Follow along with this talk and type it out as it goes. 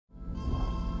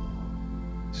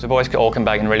The boys all come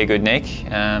back in really good nick,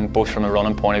 both from a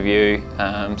running point of view,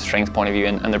 strength point of view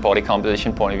and their body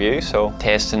composition point of view. So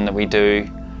testing that we do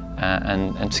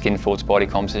and skin folds body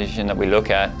composition that we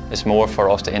look at is more for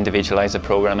us to individualise the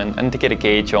programme and to get a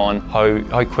gauge on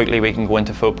how quickly we can go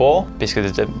into football.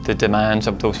 Basically the demands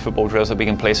of those football drills that we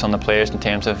can place on the players in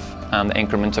terms of the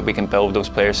increments that we can build those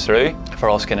players through.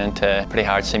 For us getting into pretty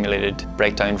hard simulated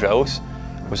breakdown drills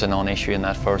was a non-issue in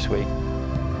that first week.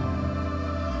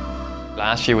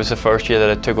 Last year was the first year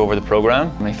that I took over the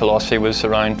programme. My philosophy was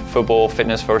around football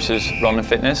fitness versus running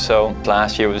fitness, so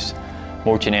last year was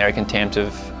more generic in terms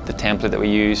of the template that we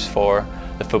use for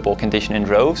the football conditioning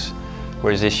drills,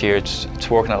 whereas this year it's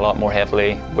working a lot more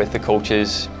heavily with the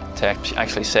coaches to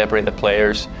actually separate the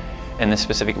players in the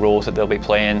specific roles that they'll be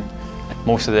playing.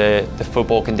 Most of the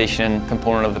football conditioning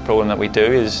component of the programme that we do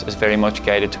is very much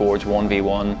guided towards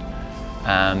 1v1,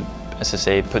 as I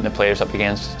say, putting the players up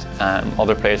against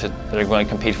other players that are going to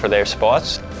compete for their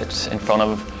spots. It's in front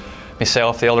of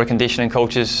myself, the other conditioning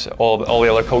coaches, all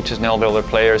the other coaches and all the other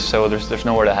players, so there's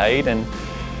nowhere to hide, and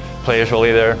players will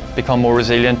either become more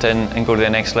resilient and go to the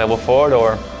next level forward,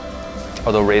 or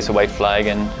they'll raise the white flag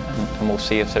and we'll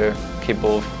see if they're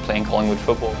capable of playing Collingwood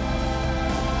football.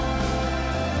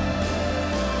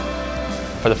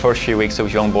 For the first few weeks,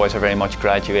 those young boys are very much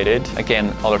graduated.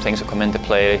 Again, other things will come into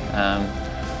play.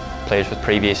 Players with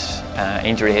previous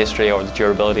injury history or the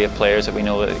durability of players that we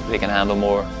know that they can handle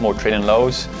more training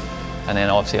loads, and then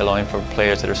obviously allowing for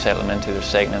players that are settling into their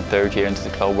second and third year into the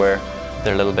club where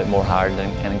they're a little bit more hardened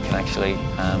and can actually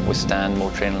withstand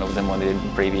more training load than what they did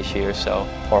in previous years. So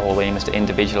our whole aim is to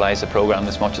individualise the programme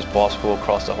as much as possible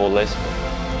across the whole list.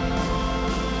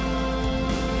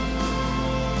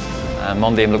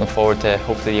 Monday I'm looking forward to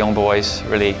hopefully the young boys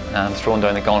really throwing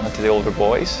down the gauntlet to the older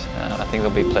boys. I think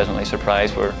they'll be pleasantly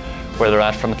surprised where they're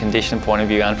at from a conditioning point of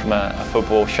view and from a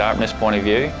football sharpness point of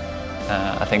view.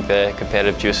 I think the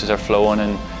competitive juices are flowing,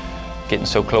 and getting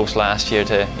so close last year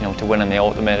to winning the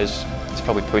ultimate it's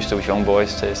probably pushed those young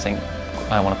boys to think,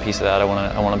 I want a piece of that. I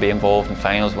want to be involved in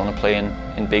finals. I want to play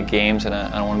in big games, and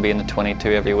I want to be in the 22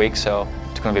 every week. So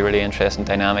it's going to be really interesting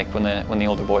dynamic when the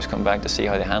older boys come back to see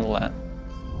how they handle that.